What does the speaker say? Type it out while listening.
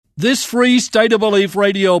This free State of Belief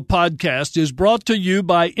radio podcast is brought to you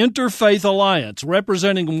by Interfaith Alliance,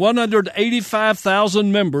 representing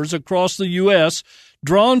 185,000 members across the U.S.,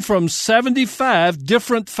 drawn from 75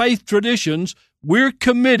 different faith traditions. We're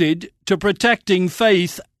committed to protecting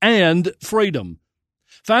faith and freedom.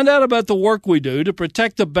 Find out about the work we do to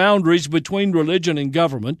protect the boundaries between religion and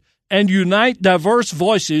government and unite diverse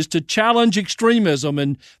voices to challenge extremism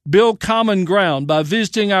and build common ground by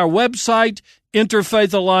visiting our website,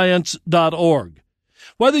 interfaithalliance.org.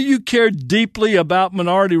 Whether you care deeply about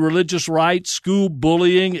minority religious rights, school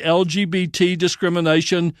bullying, LGBT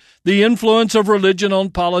discrimination, the influence of religion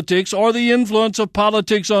on politics, or the influence of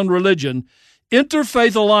politics on religion,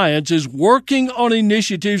 Interfaith Alliance is working on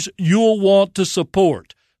initiatives you'll want to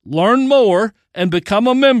support. Learn more and become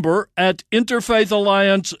a member at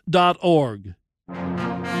interfaithalliance.org.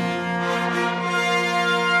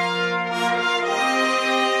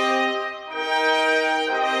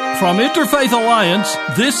 From Interfaith Alliance,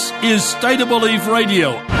 this is State of Belief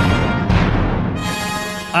Radio.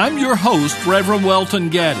 I'm your host, Reverend Welton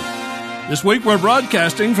Gaddy. This week we're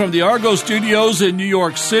broadcasting from the Argo Studios in New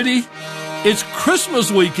York City. It's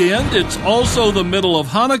Christmas weekend. It's also the middle of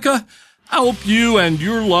Hanukkah. I hope you and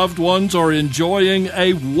your loved ones are enjoying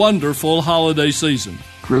a wonderful holiday season.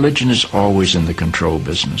 Religion is always in the control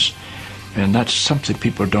business, and that's something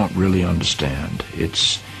people don't really understand.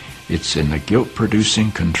 It's in the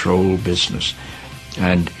guilt-producing control business.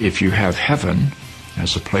 And if you have heaven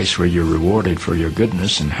as a place where you're rewarded for your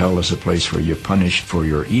goodness and hell as a place where you're punished for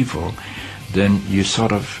your evil, then you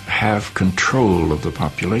sort of have control of the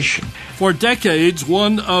population. For decades,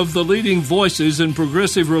 one of the leading voices in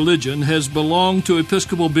progressive religion has belonged to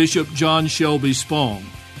Episcopal Bishop John Shelby Spong.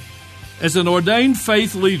 As an ordained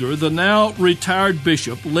faith leader, the now retired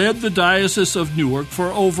bishop led the Diocese of Newark for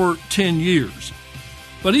over 10 years.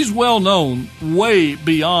 But he's well known way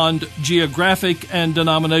beyond geographic and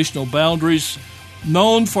denominational boundaries,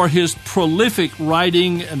 known for his prolific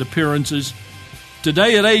writing and appearances.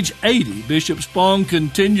 Today, at age 80, Bishop Spong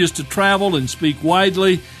continues to travel and speak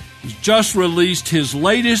widely. He's just released his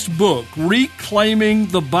latest book, Reclaiming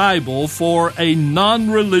the Bible for a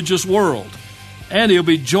Non-Religious World. And he'll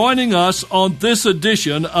be joining us on this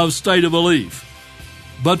edition of State of Belief.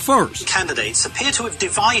 But first, candidates appear to have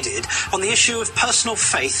divided on the issue of personal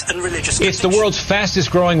faith and religious It's the world's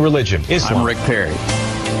fastest growing religion, Islam. I'm Rick Perry.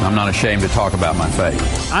 I'm not ashamed to talk about my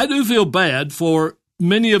faith. I do feel bad for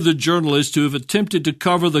many of the journalists who have attempted to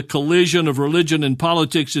cover the collision of religion and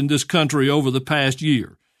politics in this country over the past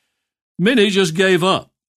year. Many just gave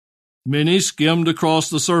up. Many skimmed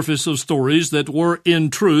across the surface of stories that were,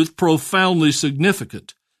 in truth, profoundly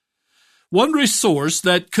significant. One resource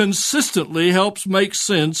that consistently helps make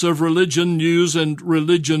sense of religion news and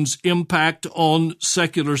religion's impact on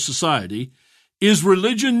secular society is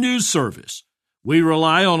Religion News Service. We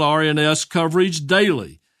rely on RNS coverage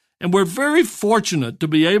daily, and we're very fortunate to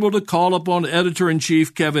be able to call upon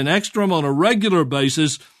Editor-in-Chief Kevin Ekstrom on a regular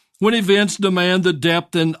basis when events demand the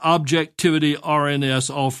depth and objectivity RNS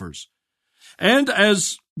offers. And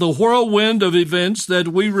as the whirlwind of events that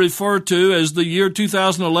we refer to as the year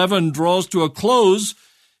 2011 draws to a close,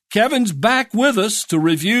 Kevin's back with us to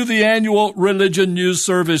review the annual Religion News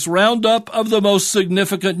Service roundup of the most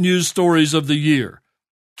significant news stories of the year.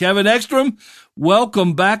 Kevin Ekstrom,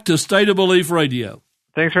 welcome back to State of Belief Radio.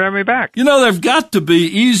 Thanks for having me back. You know, there've got to be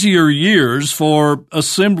easier years for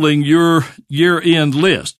assembling your year-end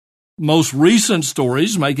list. Most recent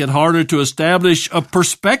stories make it harder to establish a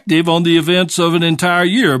perspective on the events of an entire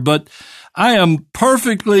year, but I am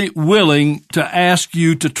perfectly willing to ask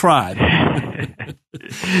you to try.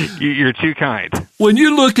 You're too kind. When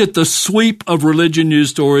you look at the sweep of religion news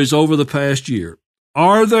stories over the past year,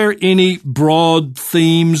 are there any broad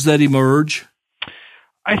themes that emerge?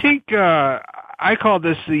 I think I call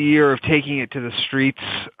this the year of taking it to the streets.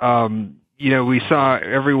 We saw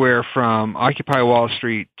everywhere from Occupy Wall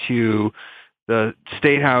Street to the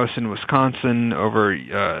State House in Wisconsin over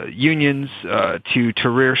unions to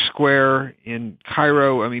Tahrir Square in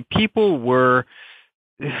Cairo. I mean, people were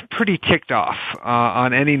pretty ticked off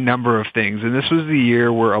on any number of things. And this was the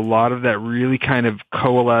year where a lot of that really kind of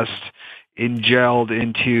coalesced and gelled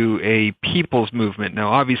into a people's movement.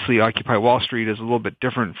 Now, obviously, Occupy Wall Street is a little bit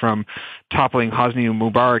different from toppling Hosni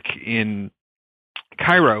Mubarak in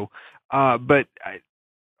Cairo. But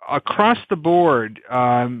across the board,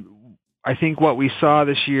 I think what we saw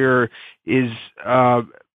this year is a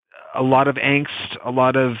lot of angst, a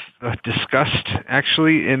lot of disgust,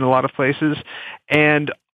 actually, in a lot of places.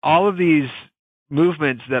 And all of these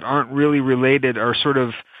movements that aren't really related are sort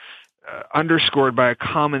of underscored by a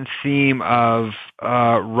common theme of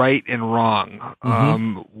right and wrong.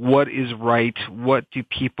 What is right? What do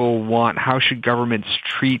people want? How should governments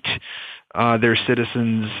treat their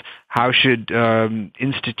citizens? How should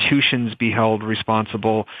institutions be held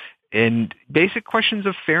responsible? And basic questions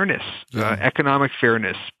of fairness, economic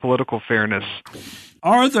fairness, political fairness.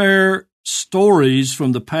 Are there stories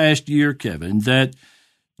from the past year, Kevin, that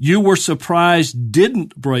you were surprised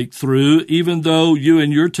didn't break through, even though you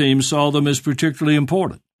and your team saw them as particularly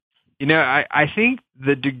important? You know, I think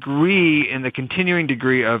the degree and the continuing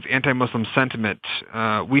degree of anti-Muslim sentiment,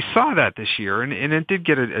 we saw that this year, and it did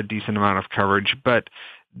get a decent amount of coverage. But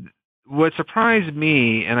what surprised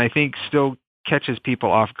me, and I think still catches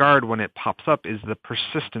people off guard when it pops up, is the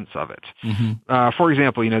persistence of it. For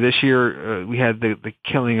example, you know, this year we had the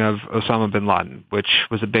killing of Osama bin Laden, which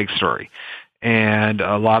was a big story. And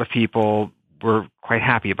a lot of people were quite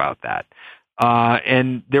happy about that.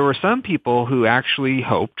 And there were some people who actually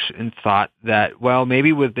hoped and thought that, well,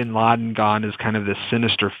 maybe with bin Laden gone as kind of this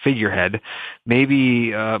sinister figurehead,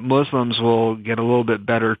 maybe Muslims will get a little bit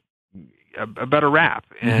better, a better rap.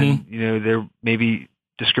 And, you know, there maybe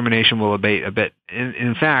discrimination will abate a bit.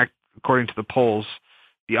 In fact, according to the polls,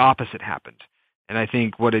 the opposite happened. And I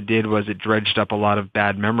think what it did was it dredged up a lot of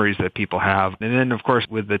bad memories that people have. And then, of course,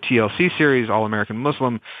 with the TLC series, All American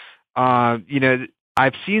Muslim, you know,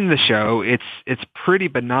 I've seen the show. It's pretty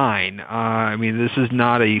benign. I mean, this is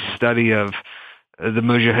not a study of the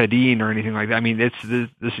Mujahideen or anything like that. I mean,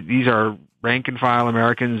 these are rank and file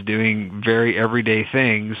Americans doing very everyday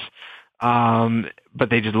things, but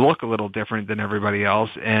they just look a little different than everybody else.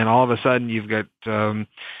 And all of a sudden, you've got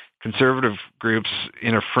conservative groups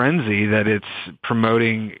in a frenzy that it's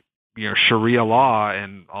promoting, you know, Sharia law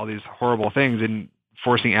and all these horrible things and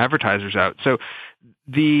forcing advertisers out. So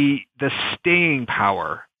the staying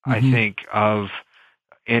power, I think, of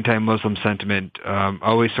anti-Muslim sentiment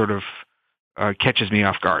always sort of catches me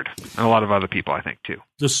off guard, and a lot of other people, I think, too.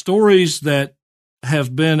 The stories that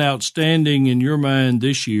have been outstanding in your mind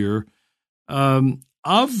this year,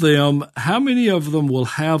 of them, how many of them will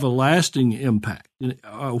have a lasting impact?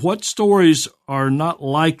 What stories are not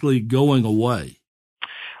likely going away?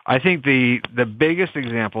 I think the biggest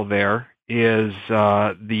example there is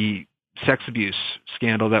the sex abuse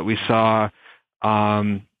scandal that we saw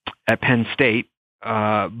at Penn State,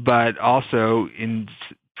 but also in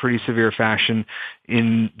pretty severe fashion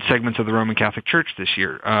in segments of the Roman Catholic Church this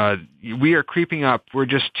year. We are creeping up. We're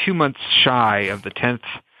just 2 months shy of the 10th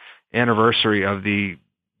anniversary of the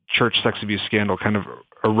church sex abuse scandal kind of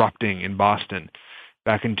erupting in Boston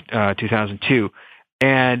back in 2002.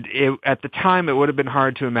 And at the time, it would have been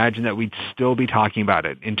hard to imagine that we'd still be talking about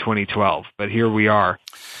it in 2012. But here we are.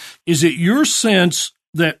 Is it your sense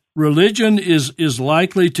that religion is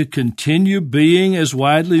likely to continue being as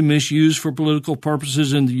widely misused for political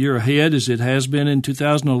purposes in the year ahead as it has been in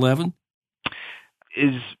 2011?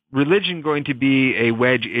 Is religion going to be a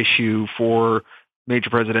wedge issue for major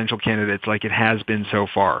presidential candidates like it has been so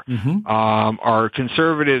far? Are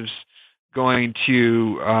conservatives going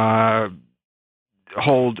to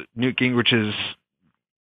hold Newt Gingrich's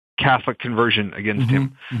Catholic conversion against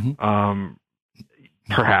him?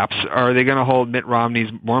 Perhaps. Are they going to hold Mitt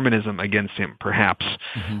Romney's Mormonism against him? Perhaps.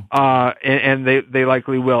 And they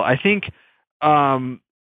likely will. I think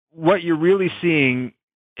what you're really seeing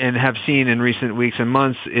and have seen in recent weeks and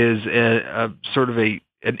months is a sort of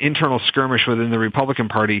an internal skirmish within the Republican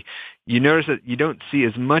Party. You notice that you don't see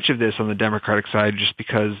as much of this on the Democratic side just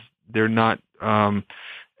because they're not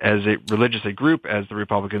as a religious a group as the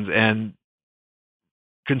Republicans, and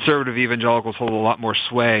conservative evangelicals hold a lot more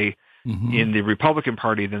sway in the Republican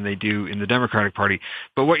Party than they do in the Democratic Party.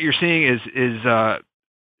 But what you're seeing is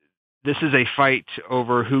this is a fight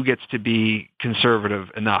over who gets to be conservative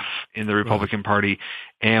enough in the Republican Party,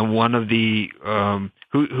 and one of the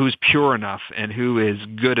who's pure enough and who is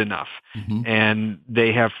good enough. And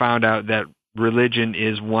they have found out that religion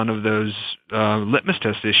is one of those litmus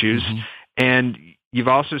test issues. And you've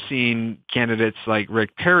also seen candidates like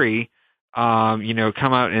Rick Perry,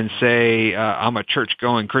 come out and say, I'm a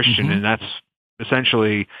church-going Christian, and that's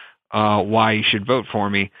essentially why you should vote for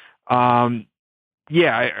me. Are you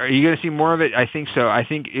going to see more of it? I think so. I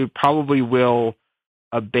think it probably will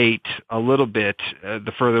abate a little bit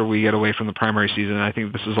the further we get away from the primary season. I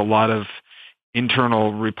think this is a lot of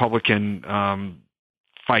internal Republican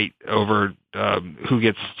fight over who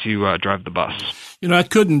gets to drive the bus. I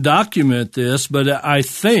couldn't document this, but I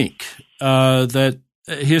think that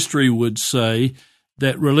history would say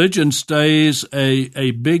that religion stays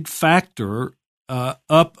a big factor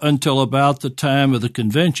up until about the time of the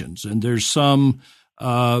conventions, and there's some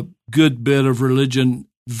good bit of religion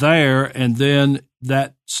there, and then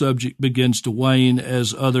that subject begins to wane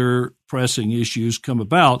as other pressing issues come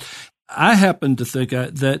about. I happen to think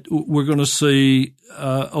that we're going to see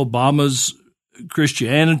Obama's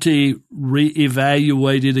Christianity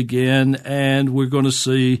reevaluated again, and we're going to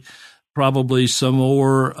see probably some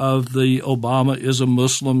more of the Obama is a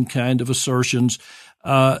Muslim kind of assertions.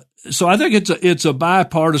 So I think it's a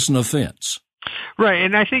bipartisan offense. Right,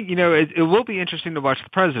 and I think, it will be interesting to watch the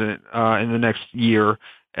president in the next year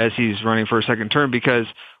as he's running for a second term, because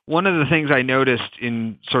one of the things I noticed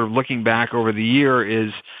in sort of looking back over the year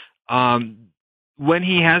is when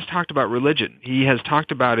he has talked about religion, he has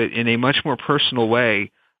talked about it in a much more personal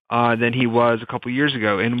way than he was a couple years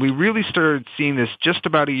ago. And we really started seeing this just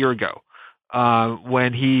about a year ago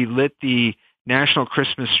when he lit the National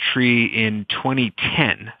Christmas Tree in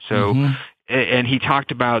 2010. So, and he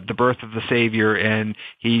talked about the birth of the Savior, and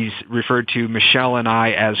he's referred to Michelle and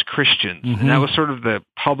I as Christians. And that was sort of the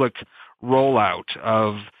public rollout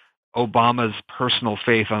of Obama's personal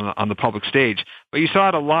faith on the public stage. But you saw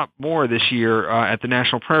it a lot more this year at the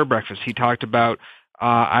National Prayer Breakfast. He talked about,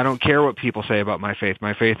 I don't care what people say about my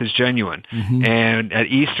faith is genuine. And at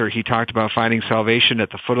Easter, he talked about finding salvation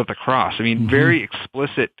at the foot of the cross. I mean, very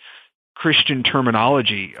explicit Christian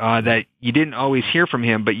terminology that you didn't always hear from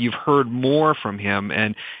him, but you've heard more from him.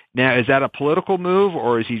 And now, is that a political move,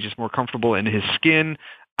 or is he just more comfortable in his skin?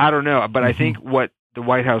 I don't know. But I think what the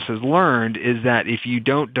White House has learned is that if you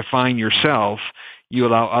don't define yourself, you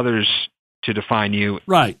allow others to define you.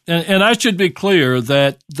 Right. And I should be clear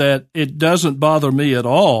that it doesn't bother me at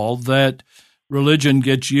all that religion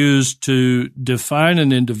gets used to define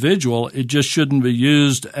an individual. It just shouldn't be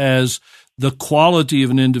used as the quality of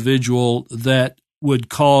an individual that would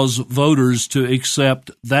cause voters to accept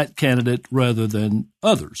that candidate rather than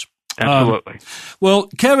others. Absolutely. Well,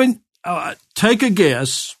 Kevin, take a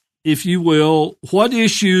guess, if you will. What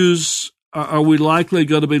issues are we likely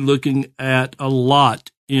going to be looking at a lot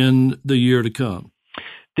in the year to come?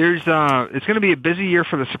 It's going to be a busy year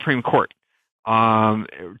for the Supreme Court.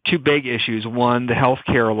 Two big issues. One, the health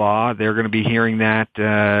care law. They're going to be hearing that,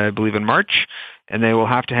 I believe, in March, and they will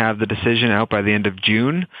have to have the decision out by the end of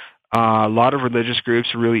June. A lot of religious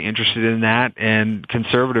groups are really interested in that, and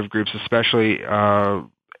conservative groups especially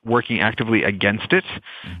working actively against it.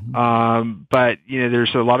 But,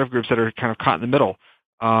 there's a lot of groups that are kind of caught in the middle.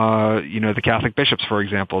 The Catholic bishops, for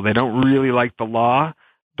example, they don't really like the law,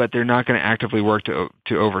 but they're not going to actively work to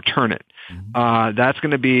overturn it. That's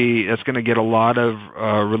going to get a lot of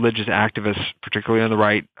religious activists, particularly on the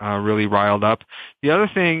right, really riled up. The other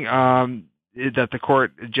thing that the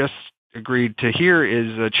court just agreed to hear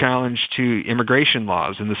is a challenge to immigration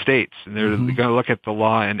laws in the states. And they're going to look at the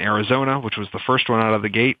law in Arizona, which was the first one out of the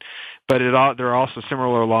gate. But there are also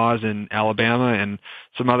similar laws in Alabama and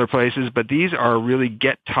some other places. But these are really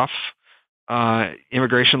get-tough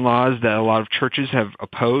immigration laws that a lot of churches have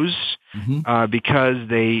opposed because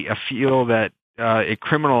they feel that it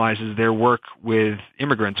criminalizes their work with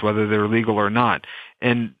immigrants, whether they're legal or not.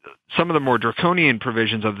 And some of the more draconian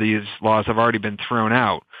provisions of these laws have already been thrown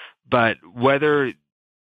out. But whether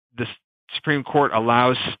the Supreme Court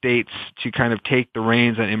allows states to kind of take the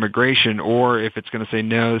reins on immigration, or if it's going to say,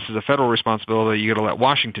 no, this is a federal responsibility, you got to let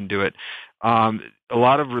Washington do it, a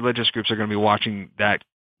lot of religious groups are going to be watching that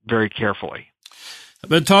very carefully. I've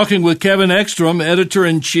been talking with Kevin Ekstrom,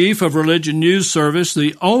 editor-in-chief of Religion News Service,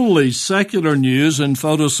 the only secular news and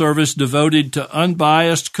photo service devoted to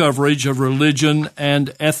unbiased coverage of religion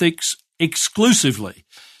and ethics exclusively.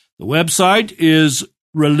 The website is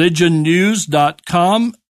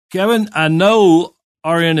religionnews.com. Kevin, I know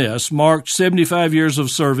RNS marked 75 years of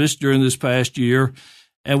service during this past year,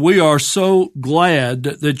 and we are so glad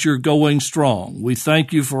that you're going strong. We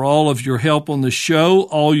thank you for all of your help on the show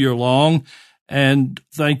all year long, and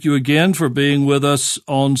thank you again for being with us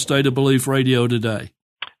on State of Belief Radio today.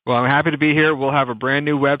 Well, I'm happy to be here. We'll have a brand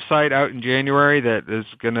new website out in January that is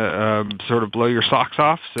going to sort of blow your socks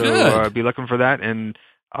off, so be looking for that, and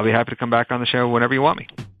I'll be happy to come back on the show whenever you want me.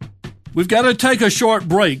 We've got to take a short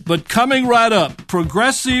break, but coming right up,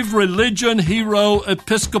 progressive religion hero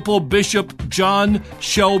Episcopal Bishop John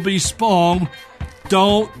Shelby Spong.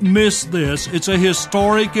 Don't miss this. It's a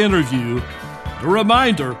historic interview. A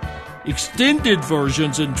reminder, extended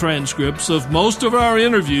versions and transcripts of most of our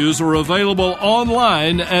interviews are available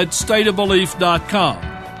online at stateofbelief.com.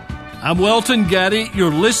 I'm Welton Gaddy.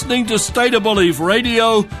 You're listening to State of Belief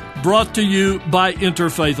Radio, brought to you by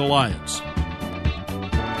Interfaith Alliance.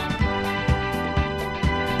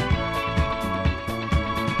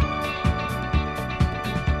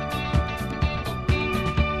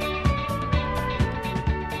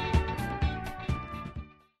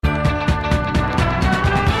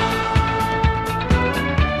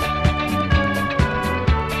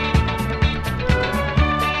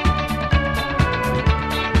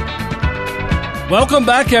 Welcome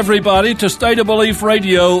back, everybody, to State of Belief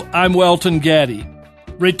Radio. I'm Welton Gaddy.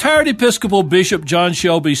 Retired Episcopal Bishop John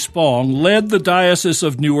Shelby Spong led the Diocese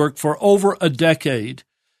of Newark for over a decade.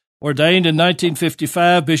 Ordained in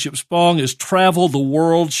 1955, Bishop Spong has traveled the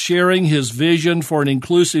world sharing his vision for an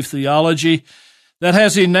inclusive theology that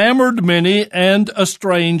has enamored many and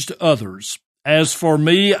estranged others. As for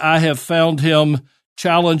me, I have found him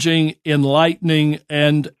challenging, enlightening,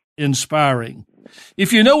 and inspiring.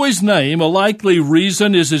 If you know his name, a likely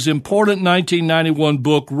reason is his important 1991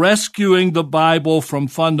 book, Rescuing the Bible from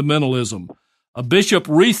Fundamentalism. A bishop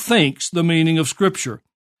rethinks the meaning of Scripture.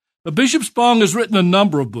 But Bishop Spong has written a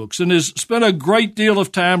number of books and has spent a great deal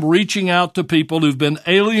of time reaching out to people who've been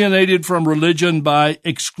alienated from religion by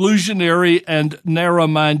exclusionary and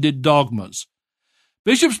narrow-minded dogmas.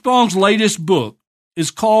 Bishop Spong's latest book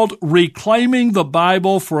is called Reclaiming the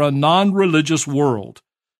Bible for a Non-Religious World,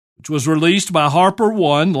 which was released by Harper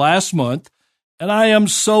One last month, and I am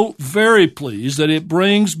so very pleased that it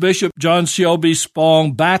brings Bishop John Shelby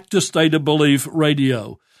Spong back to State of Belief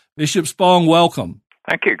Radio. Bishop Spong, welcome.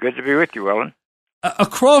 Thank you. Good to be with you, Ellen.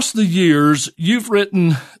 Across the years, you've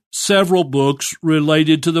written several books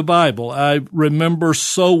related to the Bible. I remember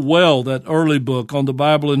so well that early book on the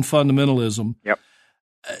Bible and fundamentalism. Yep.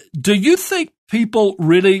 Do you think people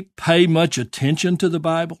really pay much attention to the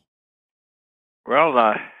Bible? Well,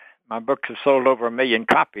 my books have sold over 1 million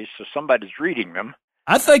copies, so somebody's reading them.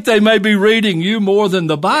 I think they may be reading you more than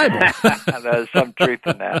the Bible. There's some truth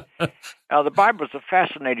in that. Now, the Bible is a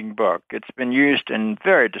fascinating book. It's been used in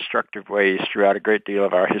very destructive ways throughout a great deal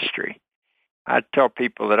of our history. I tell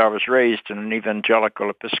people that I was raised in an evangelical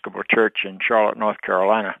Episcopal church in Charlotte, North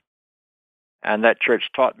Carolina. And that church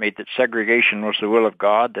taught me that segregation was the will of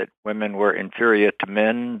God, that women were inferior to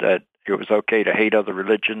men, that it was okay to hate other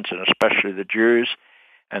religions, and especially the Jews,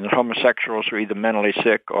 and that homosexuals were either mentally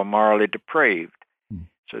sick or morally depraved,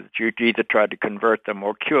 so that you either tried to convert them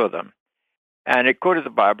or cure them. And it quoted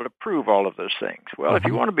the Bible to prove all of those things. Well, if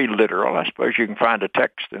you want to be literal, I suppose you can find a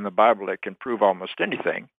text in the Bible that can prove almost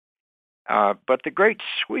anything. But the great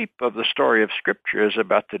sweep of the story of Scripture is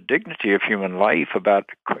about the dignity of human life,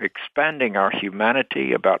 about expanding our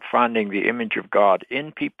humanity, about finding the image of God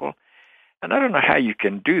in people. And I don't know how you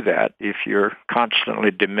can do that if you're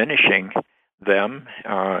constantly diminishing them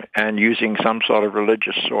and using some sort of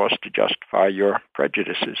religious source to justify your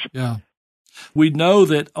prejudices. Yeah. We know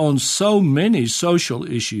that on so many social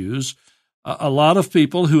issues, a lot of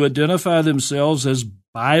people who identify themselves as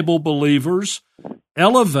Bible believers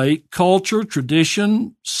elevate culture,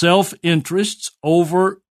 tradition, self-interests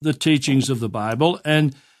over the teachings of the Bible.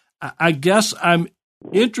 And I guess I'm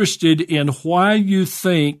interested in why you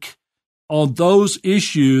think on those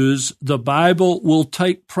issues the Bible will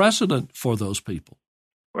take precedent for those people.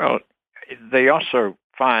 Well, they also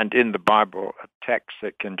find in the Bible a text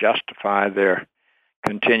that can justify their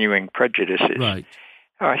continuing prejudices. Right.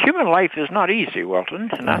 Human life is not easy,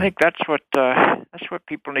 Welton, and I think that's what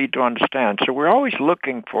people need to understand. So we're always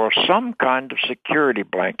looking for some kind of security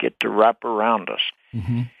blanket to wrap around us.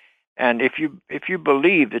 Mm-hmm. And if you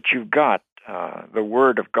believe that you've got the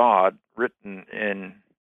Word of God written in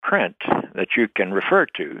print that you can refer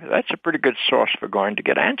to, that's a pretty good source for going to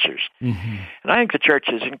get answers. Mm-hmm. And I think the church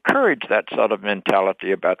has encouraged that sort of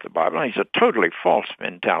mentality about the Bible. And it's a totally false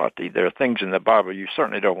mentality. There are things in the Bible you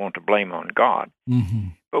certainly don't want to blame on God. Mm-hmm.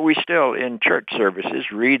 But we still, in church services,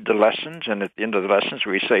 read the lessons, and at the end of the lessons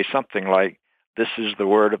we say something like, "This is the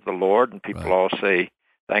word of the Lord," and people all say,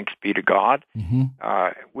 "Thanks be to God." Mm-hmm.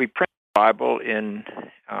 We print the Bible in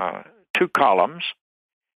 2 columns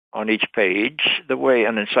on each page, the way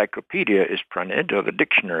an encyclopedia is printed, or the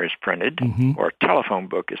dictionary is printed, mm-hmm. or a telephone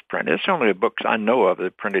book is printed. It's only the books I know of that are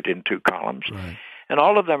printed in 2 columns. Right. And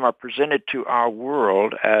all of them are presented to our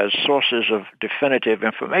world as sources of definitive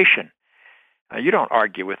information. You don't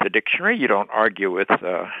argue with the dictionary, you don't argue with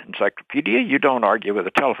encyclopedia, you don't argue with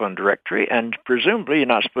a telephone directory, and presumably you're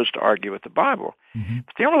not supposed to argue with the Bible. Mm-hmm.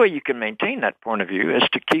 But the only way you can maintain that point of view is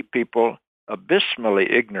to keep people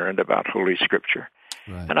abysmally ignorant about Holy Scripture.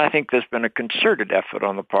 Right. And I think there's been a concerted effort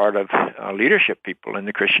on the part of leadership people in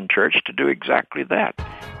the Christian church to do exactly that.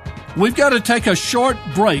 We've got to take a short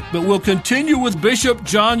break, but we'll continue with Bishop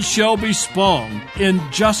John Shelby Spong in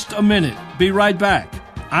just a minute. Be right back.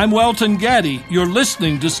 I'm Welton Gaddy. You're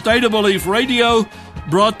listening to State of Belief Radio,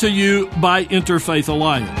 brought to you by Interfaith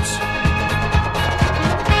Alliance.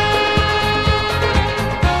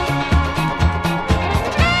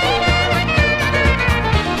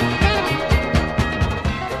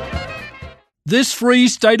 This free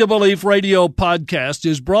State of Belief Radio podcast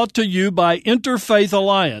is brought to you by Interfaith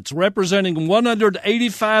Alliance, representing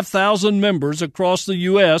 185,000 members across the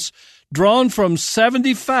U.S., Drawn from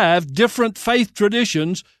 75 different faith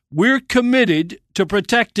traditions, we're committed to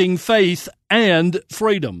protecting faith and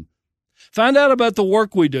freedom. Find out about the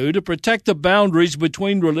work we do to protect the boundaries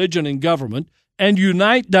between religion and government and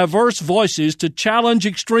unite diverse voices to challenge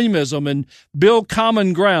extremism and build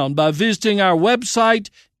common ground by visiting our website,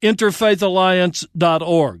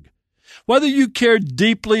 interfaithalliance.org. Whether you care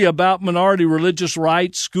deeply about minority religious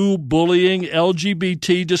rights, school bullying,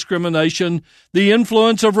 LGBT discrimination, the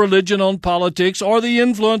influence of religion on politics, or the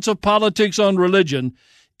influence of politics on religion,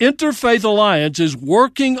 Interfaith Alliance is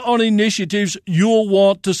working on initiatives you'll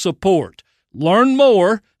want to support. Learn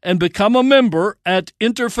more and become a member at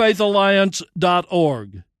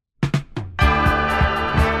interfaithalliance.org.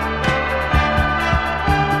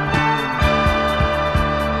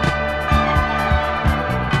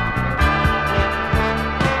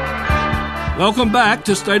 Welcome back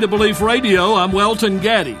to State of Belief Radio. I'm Welton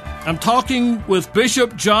Gaddy. I'm talking with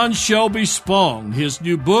Bishop John Shelby Spong, his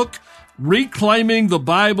new book, Reclaiming the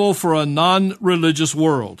Bible for a Non-Religious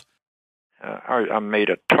World. I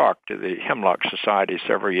made a talk to the Hemlock Society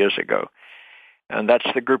several years ago, and that's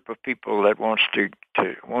the group of people that wants to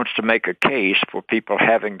make a case for people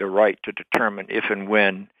having the right to determine if and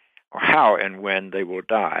when or how and when they will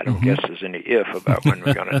die. I don't guess there's any if about when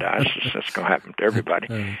we're going to die. It's just going to happen to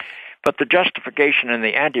everybody. But the justification and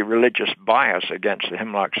the anti-religious bias against the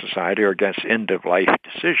Hemlock Society or against end-of-life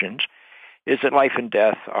decisions is that life and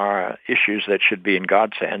death are issues that should be in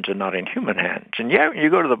God's hands and not in human hands. And yet, when you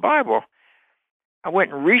go to the Bible, I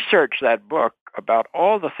went and researched that book about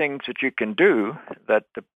all the things that you can do that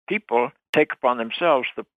the people take upon themselves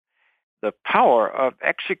the power of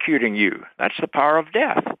executing you. That's the power of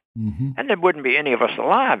death. Mm-hmm. And there wouldn't be any of us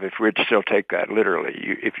alive if we'd still take that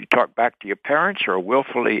literally. If you talk back to your parents who are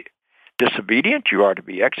willfully disobedient, you are to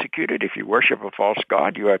be executed. If you worship a false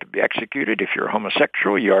god, you are to be executed. If you're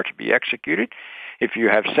homosexual, you are to be executed. If you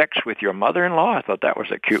have sex with your mother-in-law, I thought that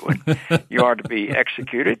was a cute one, you are to be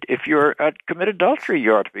executed. If you're commit adultery,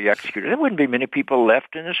 you are to be executed. There wouldn't be many people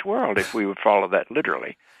left in this world if we would follow that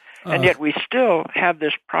literally. And yet we still have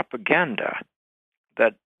this propaganda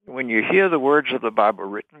that when you hear the words of the Bible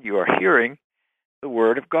written, you are hearing the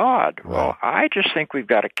Word of God. Right. Well, I just think we've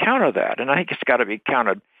got to counter that, and I think it's got to be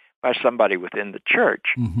countered by somebody within the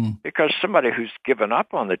church, because somebody who's given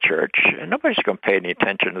up on the church, and nobody's going to pay any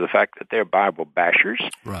attention to the fact that they're Bible bashers.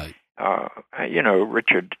 Right.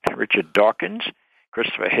 Richard Dawkins,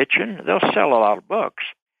 Christopher Hitchin, they'll sell a lot of books,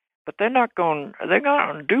 but they're not going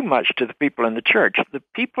to do much to the people in the church. The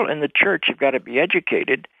people in the church have got to be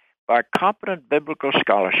educated by competent biblical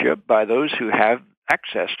scholarship, by those who have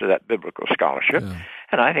access to that biblical scholarship,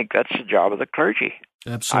 and I think that's the job of the clergy.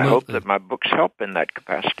 Absolutely. I hope that my books help in that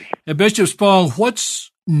capacity. And Bishop Spong, what's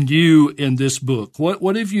new in this book?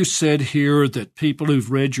 What have you said here that people who've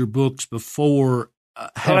read your books before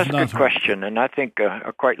have not heard? Well, that's a good question, and I think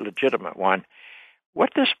a quite legitimate one.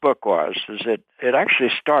 What this book was is that it actually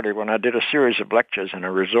started when I did a series of lectures in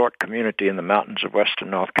a resort community in the mountains of western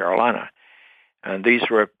North Carolina. And these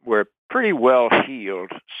were pretty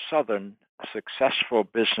well-heeled, southern, successful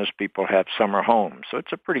business people have summer homes. So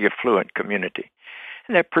it's a pretty affluent community.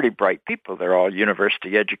 And they're pretty bright people. They're all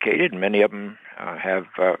university educated, and many of them have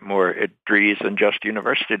more degrees than just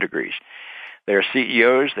university degrees. They're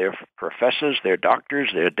CEOs, they're professors, they're doctors,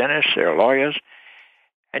 they're dentists, they're lawyers.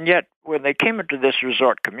 And yet, when they came into this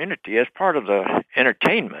resort community, as part of the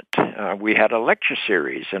entertainment, we had a lecture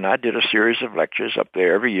series, and I did a series of lectures up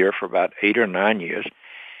there every year for about 8 or 9 years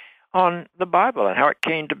on the Bible and how it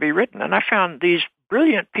came to be written. And I found these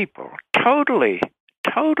brilliant people totally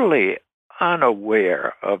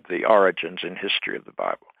unaware of the origins and history of the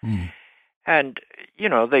Bible. And,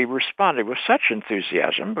 they responded with such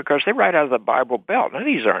enthusiasm because they write out of the Bible Belt. Now,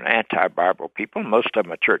 these aren't anti-Bible people. Most of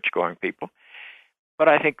them are church-going people. But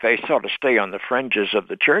I think they sort of stay on the fringes of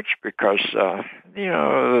the church because, a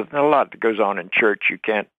lot that goes on in church you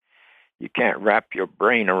can't wrap your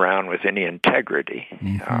brain around with any integrity.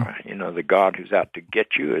 The God who's out to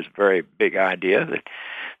get you is a very big idea. That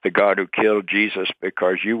the God who killed Jesus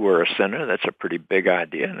because you were a sinner, that's a pretty big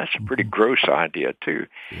idea, and that's a pretty gross idea, too.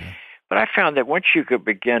 Yeah. But I found that once you could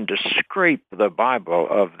begin to scrape the Bible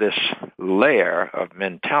of this layer of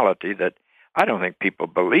mentality that I don't think people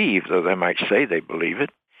believe, though they might say they believe it,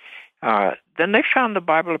 then they found the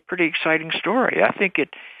Bible a pretty exciting story. I think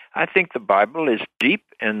the Bible is deep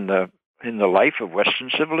in the life of Western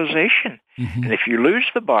civilization. And if you lose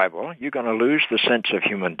the Bible, you're going to lose the sense of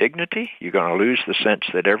human dignity. You're going to lose the sense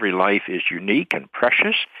that every life is unique and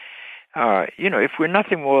precious. If we're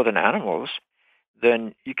nothing more than animals,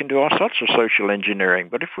 then you can do all sorts of social engineering.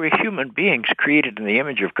 But if we're human beings created in the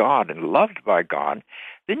image of God and loved by God,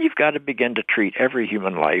 then you've got to begin to treat every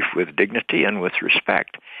human life with dignity and with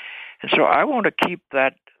respect. And so I want to keep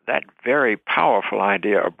that very powerful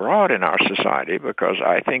idea abroad in our society, because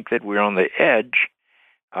I think that we're on the edge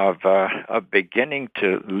of beginning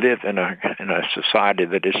to live in a society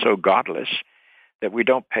that is so godless that we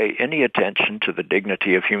don't pay any attention to the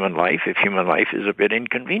dignity of human life if human life is a bit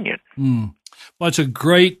inconvenient. Well, it's a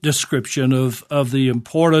great description of the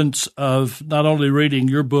importance of not only reading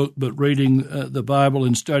your book, but reading the Bible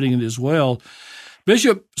and studying it as well.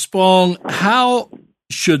 Bishop Spong, how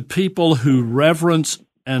should people who reverence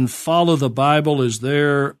and follow the Bible as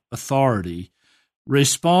their authority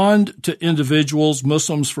respond to individuals,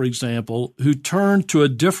 Muslims, for example, who turn to a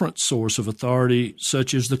different source of authority,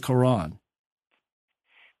 such as the Quran?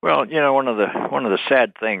 Well, one of the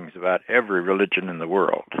sad things about every religion in the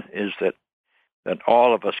world is that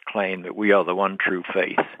all of us claim that we are the one true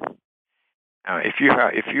faith. Now, if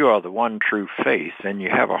you are the one true faith, then you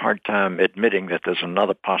have a hard time admitting that there's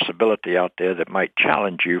another possibility out there that might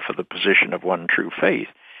challenge you for the position of one true faith.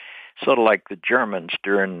 Sort of like the Germans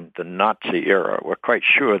during the Nazi era were quite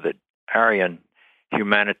sure that Aryan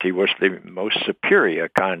humanity was the most superior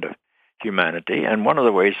kind of humanity, and one of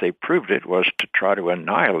the ways they proved it was to try to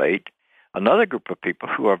annihilate another group of people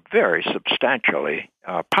who are very substantially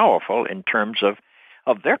powerful in terms of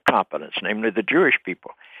their competence, namely the Jewish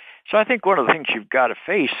people. So I think one of the things you've got to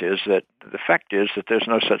face is that the fact is that there's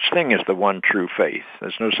no such thing as the one true faith.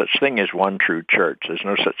 There's no such thing as one true church. There's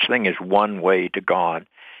no such thing as one way to God.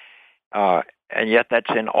 And yet that's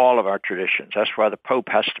in all of our traditions. That's why the Pope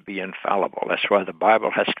has to be infallible. That's why the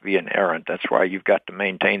Bible has to be inerrant. That's why you've got to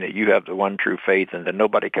maintain that you have the one true faith and that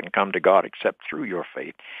nobody can come to God except through your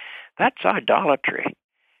faith. That's idolatry.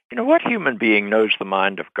 What human being knows the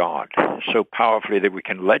mind of God so powerfully that we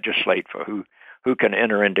can legislate for who can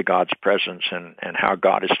enter into God's presence and how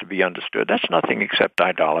God is to be understood? That's nothing except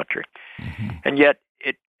idolatry. Mm-hmm. And yet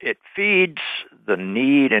it feeds the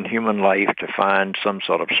need in human life to find some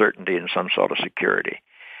sort of certainty and some sort of security.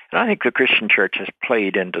 And I think the Christian church has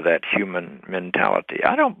played into that human mentality.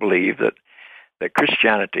 I don't believe that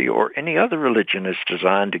Christianity or any other religion is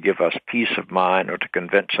designed to give us peace of mind or to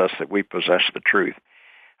convince us that we possess the truth.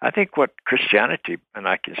 I think what Christianity, and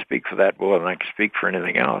I can speak for that more than I can speak for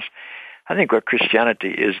anything else, I think what Christianity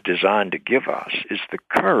is designed to give us is the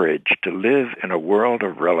courage to live in a world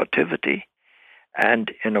of relativity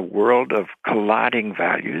and in a world of colliding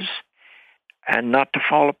values and not to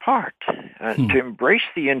fall apart, and to embrace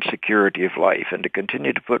the insecurity of life and to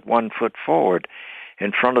continue to put one foot forward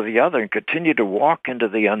in front of the other and continue to walk into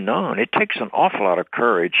the unknown. It takes an awful lot of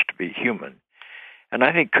courage to be human. And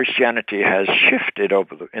I think Christianity has shifted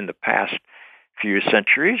in the past few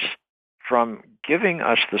centuries from giving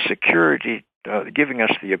us the security, giving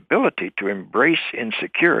us the ability to embrace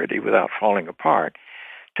insecurity without falling apart,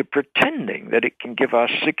 to pretending that it can give us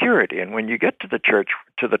security. And when you get to the church,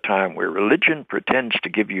 to the time where religion pretends to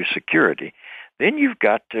give you security, then you've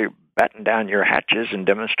got to batten down your hatches and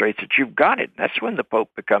demonstrate that you've got it. That's when the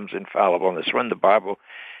Pope becomes infallible, and that's when the Bible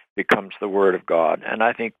becomes the Word of God. And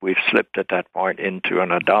I think we've slipped at that point into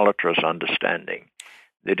an idolatrous understanding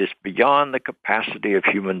that is beyond the capacity of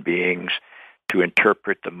human beings to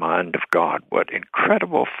interpret the mind of God. What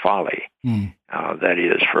incredible folly that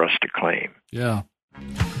is for us to claim. Yeah.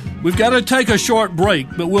 We've got to take a short break,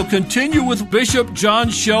 but we'll continue with Bishop John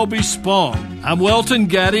Shelby Spong. I'm Welton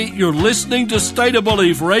Gaddy. You're listening to State of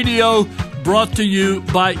Belief Radio, brought to you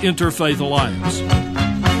by Interfaith Alliance.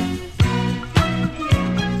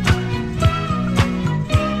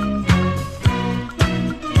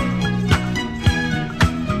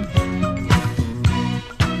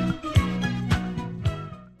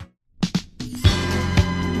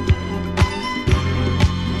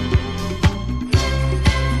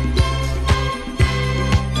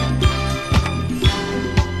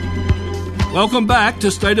 Welcome back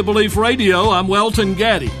to State of Belief Radio. I'm Welton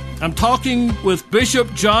Gaddy. I'm talking with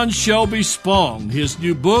Bishop John Shelby Spong, his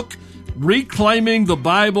new book, Reclaiming the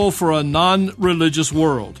Bible for a Non-Religious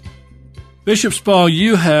World. Bishop Spong,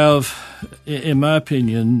 you have, in my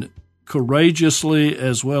opinion, courageously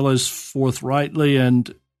as well as forthrightly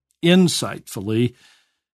and insightfully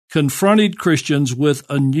confronted Christians with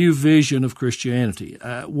a new vision of Christianity.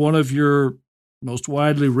 One of your most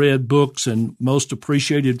widely read books and most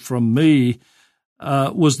appreciated from me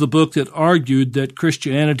was the book that argued that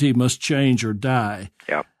Christianity must change or die.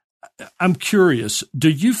 Yeah. I'm curious, do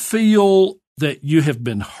you feel that you have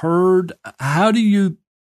been heard? How do you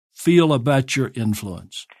feel about your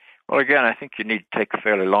influence? Well, again, I think you need to take a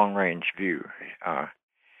fairly long-range view.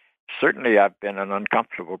 certainly I've been an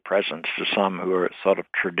uncomfortable presence to some who are sort of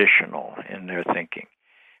traditional in their thinking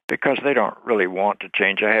because they don't really want to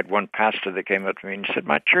change. I had one pastor that came up to me and said,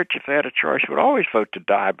 my church, if they had a choice, would always vote to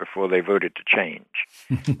die before they voted to change.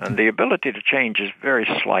 And the ability to change is very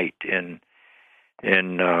slight in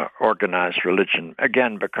organized religion,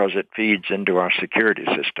 again, because it feeds into our security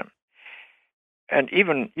system. And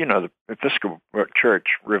even, the Episcopal Church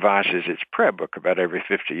revises its prayer book about every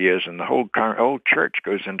 50 years, and the whole church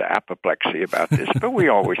goes into apoplexy about this, but we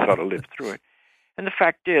always sort of live through it. And the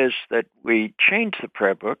fact is that we change the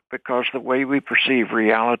prayer book because the way we perceive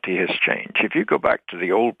reality has changed. If you go back to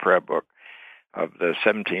the old prayer book of the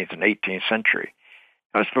 17th and 18th century,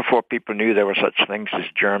 that was before people knew there were such things as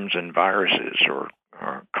germs and viruses or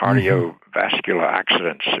cardiovascular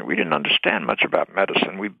accidents. We didn't understand much about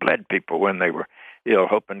medicine. We bled people when they were ill,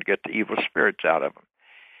 hoping to get the evil spirits out of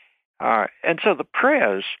them. And so the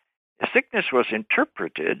prayers, sickness was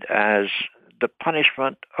interpreted as the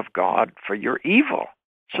punishment of God for your evil.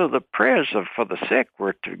 So the prayers for the sick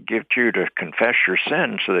were to get you to confess your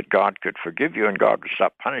sin so that God could forgive you and God would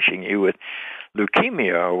stop punishing you with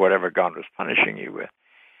leukemia or whatever God was punishing you with.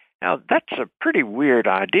 Now, that's a pretty weird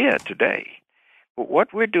idea today. But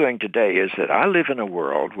what we're doing today is that I live in a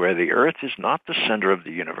world where the earth is not the center of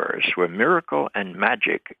the universe, where miracle and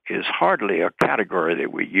magic is hardly a category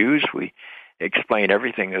that we use. We explain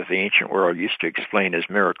everything that the ancient world used to explain as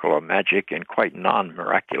miracle or magic in quite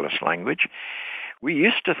non-miraculous language. We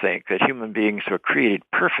used to think that human beings were created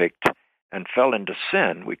perfect and fell into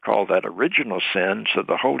sin. We call that original sin, so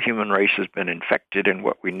the whole human race has been infected, and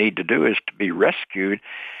what we need to do is to be rescued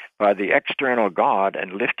by the external God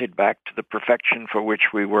and lifted back to the perfection for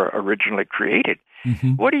which we were originally created.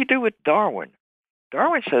 Mm-hmm. What do you do with Darwin?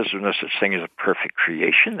 Darwin says there's no such thing as a perfect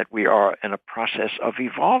creation, that we are in a process of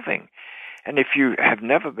evolving. And if you have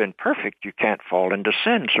never been perfect, you can't fall into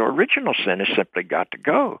sin. So original sin has simply got to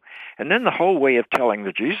go. And then the whole way of telling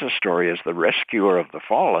the Jesus story as the rescuer of the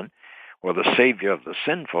fallen, or the savior of the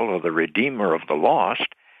sinful, or the redeemer of the lost,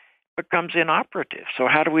 becomes inoperative. So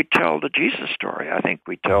how do we tell the Jesus story? I think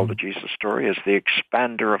we tell the Jesus story as the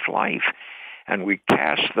expander of life, and we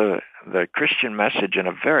cast the Christian message in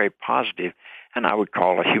a very positive, and I would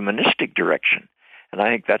call a humanistic direction. And I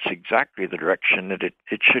think that's exactly the direction that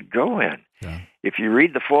it should go in. Yeah. If you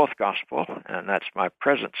read the fourth gospel, and that's my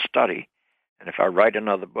present study, and if I write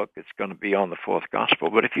another book, it's going to be on the fourth gospel,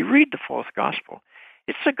 but if you read the fourth gospel,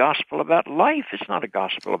 it's a gospel about life. It's not a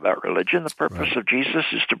gospel about religion. The purpose of Jesus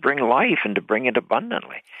is to bring life and to bring it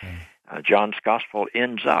abundantly. John's gospel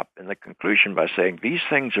ends up in the conclusion by saying, these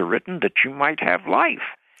things are written that you might have life.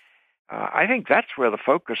 I think that's where the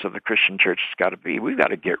focus of the Christian church has got to be. We've got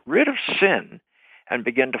to get rid of sin and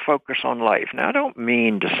begin to focus on life. Now, I don't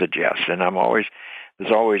mean to suggest, and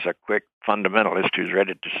there's always a quick fundamentalist who's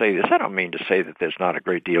ready to say this. I don't mean to say that there's not a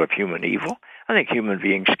great deal of human evil. I think human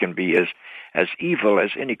beings can be as evil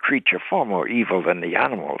as any creature, far more evil than the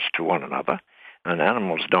animals to one another. And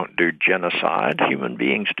animals don't do genocide. Human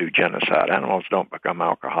beings do genocide. Animals don't become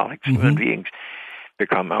alcoholics. Mm-hmm. Human beings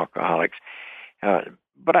become alcoholics.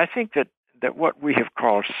 But I think that what we have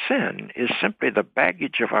called sin is simply the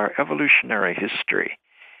baggage of our evolutionary history,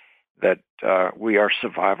 that we are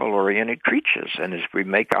survival-oriented creatures. And as we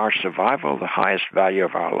make our survival the highest value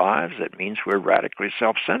of our lives, that means we're radically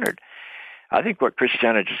self-centered. I think what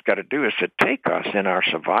Christianity has got to do is to take us in our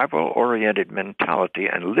survival-oriented mentality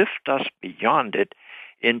and lift us beyond it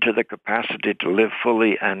into the capacity to live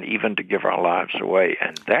fully and even to give our lives away.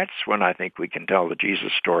 And that's when I think we can tell the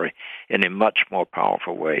Jesus story in a much more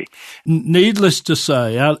powerful way. Needless to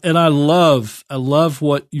say, I love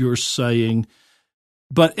what you're saying,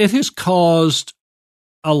 but it has caused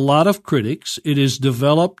a lot of critics. It has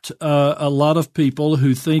developed a lot of people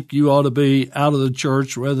who think you ought to be out of the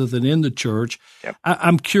church rather than in the church. Yep.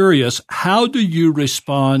 I'm curious, how do you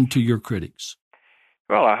respond to your critics?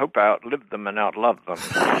 Well, I hope I outlive them and outlove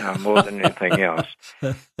them more than anything else.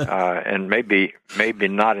 And maybe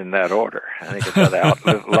not in that order. I think it's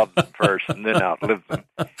better love them first and then outlive them.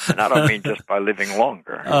 And I don't mean just by living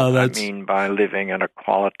longer. I mean by living in a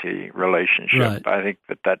quality relationship. Right. I think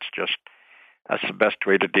that's the best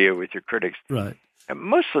way to deal with your critics. Right. And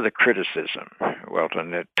most of the criticism,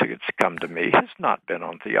 Welton, that's come to me has not been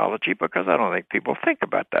on theology because I don't think people think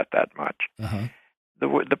about that much. Uh-huh.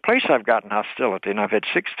 The place I've gotten hostility, and I've had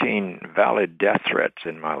 16 valid death threats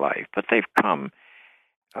in my life, but they've come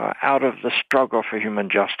out of the struggle for human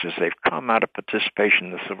justice. They've come out of participation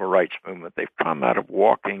in the civil rights movement. They've come out of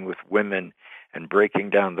walking with women and breaking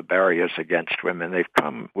down the barriers against women. They've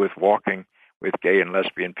come with walking with gay and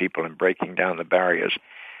lesbian people and breaking down the barriers.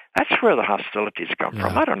 That's where the hostilities come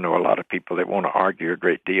from. I don't know a lot of people that want to argue a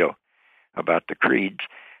great deal about the creeds.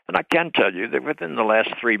 And I can tell you that within the last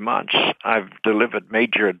 3 months, I've delivered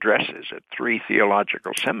major addresses at 3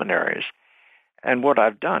 theological seminaries. And what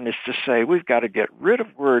I've done is to say we've got to get rid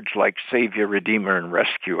of words like Savior, Redeemer, and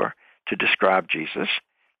Rescuer to describe Jesus,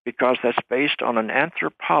 because that's based on an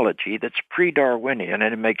anthropology that's pre-Darwinian,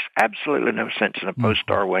 and it makes absolutely no sense in a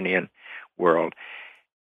post-Darwinian world.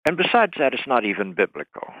 And besides that, it's not even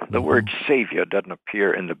biblical. The word Savior doesn't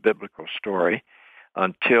appear in the biblical story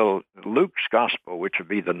until Luke's Gospel, which would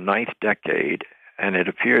be the 9th decade, and it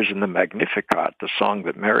appears in the Magnificat, the song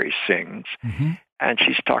that Mary sings, and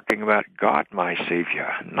she's talking about God, my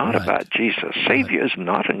Savior, not about Jesus. Savior is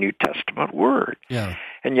not a New Testament word. Yeah.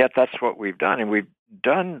 And yet that's what we've done, and we've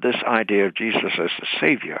done this idea of Jesus as the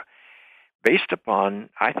Savior based upon,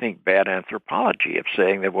 I think, bad anthropology of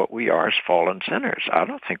saying that what we are is fallen sinners. I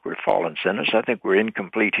don't think we're fallen sinners. I think we're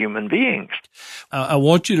incomplete human beings. I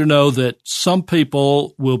want you to know that some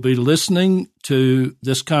people will be listening to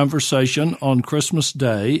this conversation on Christmas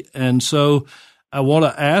Day, and so I want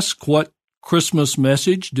to ask, what Christmas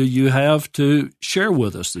message do you have to share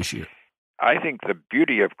with us this year? I think the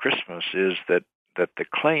beauty of Christmas is that the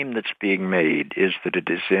claim that's being made is that it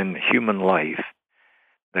is in human life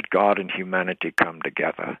that God and humanity come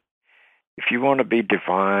together. If you want to be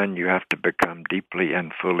divine, you have to become deeply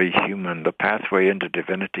and fully human. The pathway into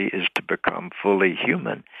divinity is to become fully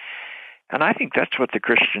human. And I think that's what the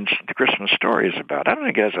Christmas story is about. I don't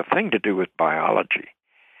think it has a thing to do with biology.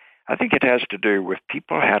 I think it has to do with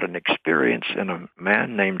people had an experience in a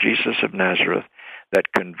man named Jesus of Nazareth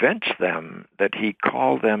that convinced them that he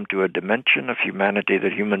called them to a dimension of humanity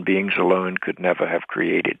that human beings alone could never have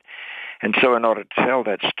created. And so in order to tell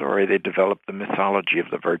that story, they developed the mythology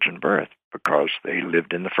of the virgin birth because they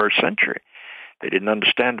lived in the first century. They didn't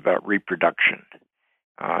understand about reproduction.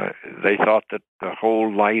 They thought that the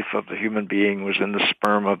whole life of the human being was in the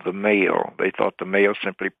sperm of the male. They thought the male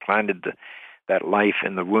simply planted that life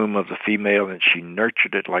in the womb of the female, and she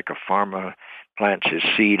nurtured it like a farmer plants his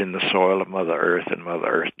seed in the soil of Mother Earth, and Mother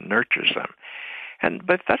Earth nurtures them.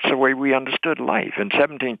 But that's the way we understood life. In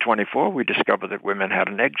 1724, we discovered that women had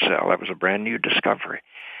an egg cell. That was a brand new discovery.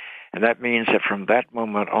 And that means that from that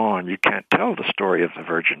moment on, you can't tell the story of the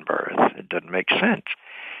virgin birth. It doesn't make sense,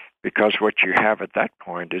 because what you have at that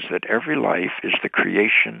point is that every life is the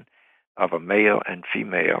creation of a male and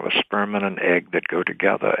female, a sperm and an egg that go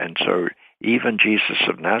together. And so even Jesus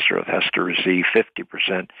of Nazareth has to receive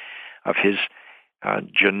 50% of his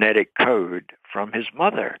genetic code from his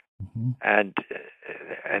mother. And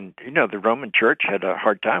you know, the Roman Church had a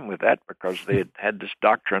hard time with that because they had this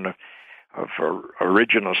doctrine of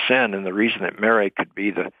original sin, and the reason that Mary could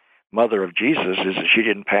be the mother of Jesus is that she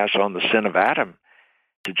didn't pass on the sin of Adam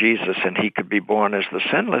to Jesus, and he could be born as the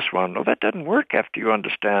sinless one. Well, that doesn't work after you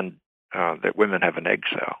understand that women have an egg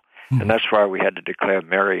cell. And that's why we had to declare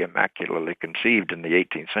Mary immaculately conceived in the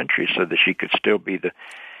 18th century, so that she could still be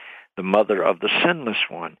the mother of the sinless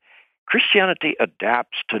one. Christianity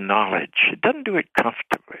adapts to knowledge. It doesn't do it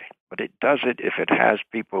comfortably, but it does it if it has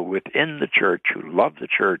people within the church who love the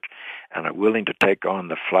church and are willing to take on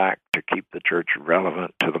the flak to keep the church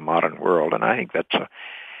relevant to the modern world. And I think that's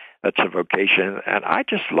a vocation. And I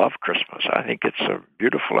just love Christmas. I think it's a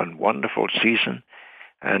beautiful and wonderful season,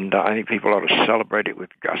 and I think people ought to celebrate it with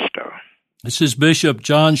gusto. This is Bishop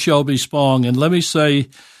John Shelby Spong, and let me say,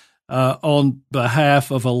 on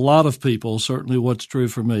behalf of a lot of people, certainly what's true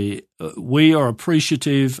for me, we are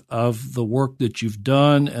appreciative of the work that you've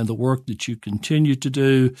done and the work that you continue to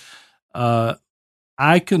do.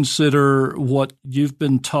 I consider what you've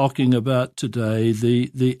been talking about today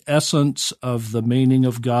the essence of the meaning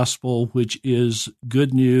of gospel, which is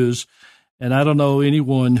good news. And I don't know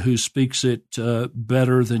anyone who speaks it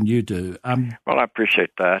better than you do. Well, I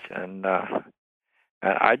appreciate that. And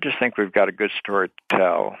I just think we've got a good story to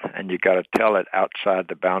tell, and you got to tell it outside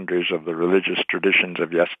the boundaries of the religious traditions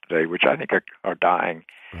of yesterday, which I think are dying.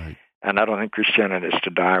 Right. And I don't think Christianity is to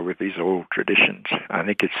die with these old traditions. I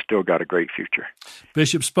think it's still got a great future.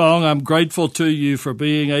 Bishop Spong, I'm grateful to you for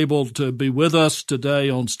being able to be with us today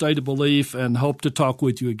on State of Belief, and hope to talk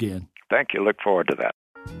with you again. Thank you. Look forward to that.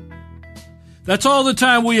 That's all the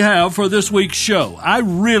time we have for this week's show. I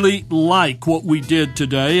really like what we did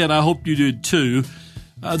today, and I hope you did too.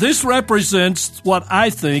 This represents what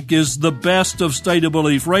I think is the best of State of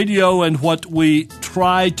Belief Radio and what we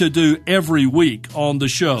try to do every week on the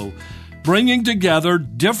show, bringing together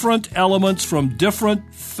different elements from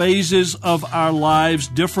different phases of our lives,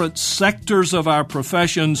 different sectors of our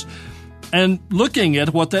professions, and looking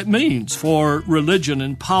at what that means for religion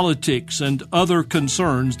and politics and other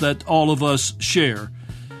concerns that all of us share.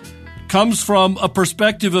 comes from a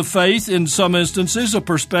perspective of faith in some instances, a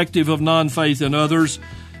perspective of non-faith in others.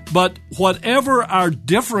 But whatever our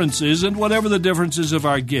differences and whatever the differences of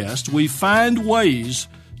our guests, we find ways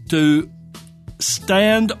to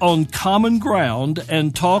stand on common ground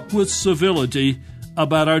and talk with civility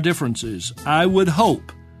about our differences. I would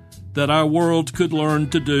hope that our world could learn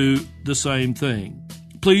to do the same thing.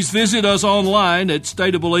 Please visit us online at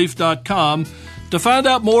stateofbelief.com to find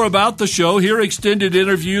out more about the show, hear extended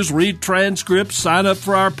interviews, read transcripts, sign up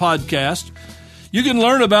for our podcast. You can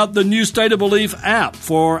learn about the new State of Belief app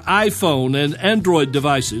for iPhone and Android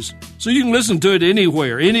devices, so you can listen to it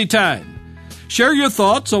anywhere, anytime. Share your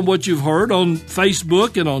thoughts on what you've heard on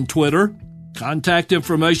Facebook and on Twitter. Contact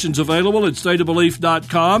information is available at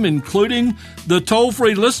stateofbelief.com, including the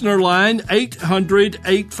toll-free listener line,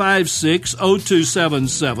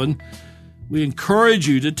 800-856-0277. We encourage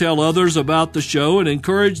you to tell others about the show and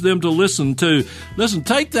encourage them to listen too. Listen,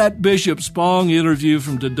 take that Bishop Spong interview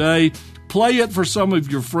from today, play it for some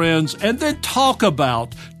of your friends, and then talk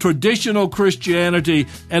about traditional Christianity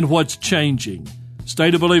and what's changing.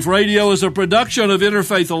 State of Belief Radio is a production of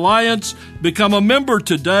Interfaith Alliance. Become a member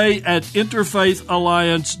today at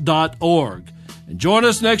interfaithalliance.org. And join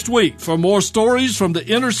us next week for more stories from the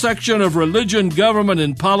intersection of religion, government,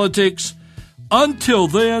 and politics. Until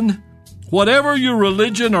then, whatever your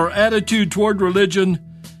religion or attitude toward religion,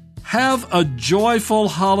 have a joyful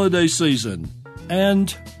holiday season.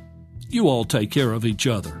 And you all take care of each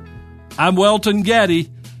other. I'm Welton Gaddy.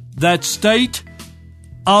 That's State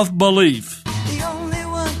of Belief. The only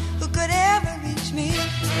one who could ever reach me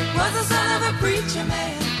was the son of a preacher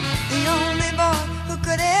man. The only boy who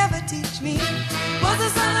could ever teach me was the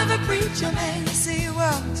son of a preacher man. Yes, he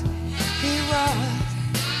was.